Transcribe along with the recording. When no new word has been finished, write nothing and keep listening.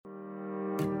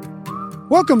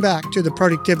Welcome back to the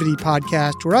Productivity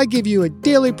Podcast, where I give you a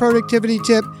daily productivity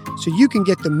tip so you can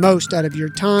get the most out of your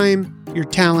time, your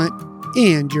talent,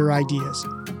 and your ideas.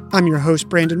 I'm your host,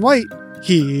 Brandon White.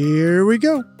 Here we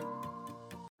go.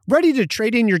 Ready to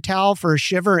trade in your towel for a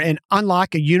shiver and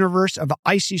unlock a universe of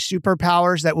icy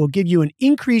superpowers that will give you an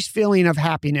increased feeling of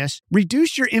happiness,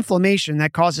 reduce your inflammation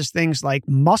that causes things like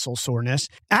muscle soreness,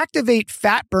 activate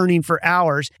fat burning for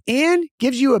hours, and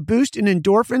gives you a boost in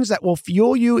endorphins that will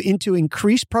fuel you into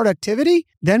increased productivity?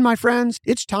 Then, my friends,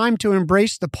 it's time to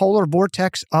embrace the polar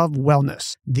vortex of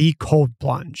wellness, the cold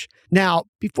plunge. Now,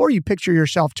 before you picture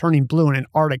yourself turning blue in an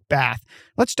Arctic bath,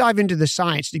 let's dive into the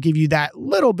science to give you that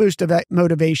little boost of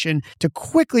motivation to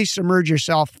quickly submerge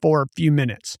yourself for a few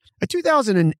minutes. A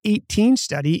 2018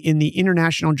 study in the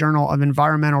International Journal of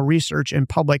Environmental Research and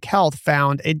Public Health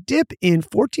found a dip in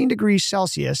 14 degrees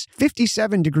Celsius,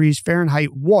 57 degrees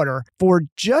Fahrenheit water for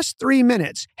just 3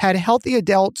 minutes had healthy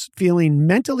adults feeling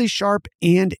mentally sharp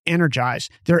and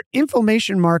energized. Their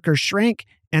inflammation markers shrank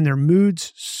and their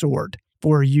moods soared.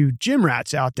 For you gym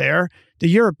rats out there, the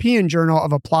European Journal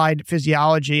of Applied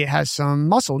Physiology has some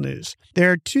muscle news.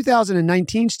 Their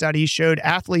 2019 study showed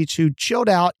athletes who chilled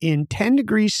out in 10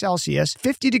 degrees Celsius,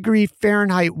 50 degree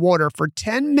Fahrenheit water for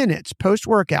 10 minutes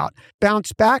post-workout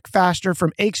bounced back faster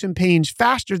from aches and pains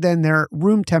faster than their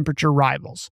room temperature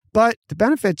rivals. But the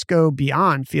benefits go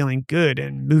beyond feeling good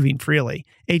and moving freely.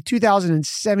 A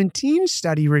 2017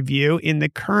 study review in the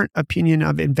Current Opinion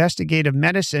of Investigative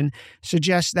Medicine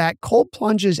suggests that cold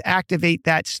plunges activate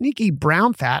that sneaky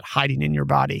brown fat hiding in your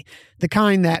body, the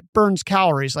kind that burns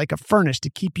calories like a furnace to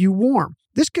keep you warm.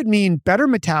 This could mean better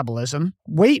metabolism,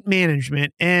 weight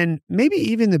management, and maybe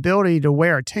even the ability to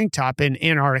wear a tank top in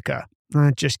Antarctica.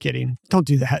 Just kidding. Don't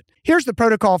do that. Here's the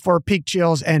protocol for peak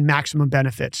chills and maximum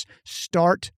benefits.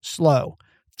 Start slow.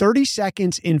 30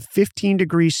 seconds in 15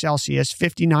 degrees Celsius,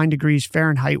 59 degrees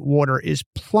Fahrenheit water is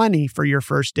plenty for your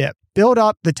first dip. Build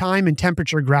up the time and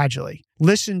temperature gradually.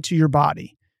 Listen to your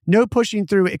body. No pushing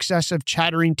through excessive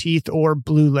chattering teeth or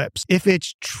blue lips. If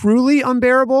it's truly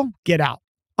unbearable, get out.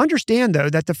 Understand, though,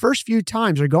 that the first few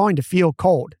times are going to feel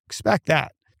cold. Expect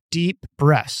that. Deep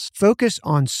breaths. Focus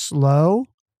on slow,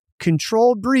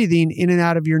 controlled breathing in and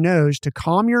out of your nose to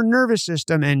calm your nervous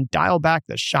system and dial back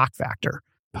the shock factor.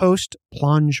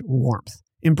 Post-plunge warmth.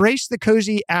 Embrace the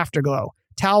cozy afterglow.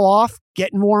 Towel off,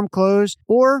 get in warm clothes,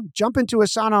 or jump into a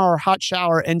sauna or hot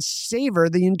shower and savor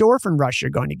the endorphin rush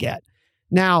you're going to get.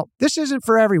 Now, this isn't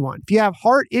for everyone. If you have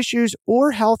heart issues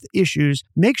or health issues,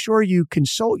 make sure you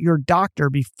consult your doctor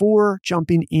before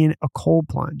jumping in a cold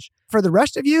plunge. For the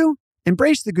rest of you,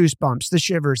 embrace the goosebumps, the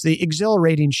shivers, the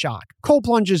exhilarating shock. Cold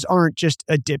plunges aren't just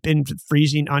a dip in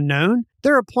freezing unknown.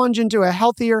 They're a plunge into a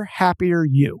healthier, happier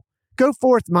you. Go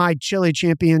forth, my chili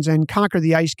champions, and conquer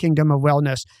the ice kingdom of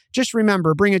wellness. Just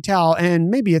remember, bring a towel and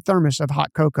maybe a thermos of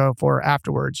hot cocoa for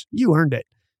afterwards. You earned it.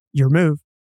 Your move.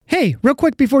 Hey, real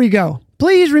quick before you go,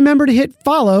 please remember to hit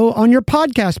follow on your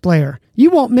podcast player. You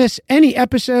won't miss any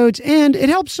episodes, and it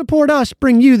helps support us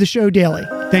bring you the show daily.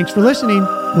 Thanks for listening.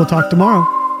 We'll talk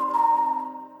tomorrow.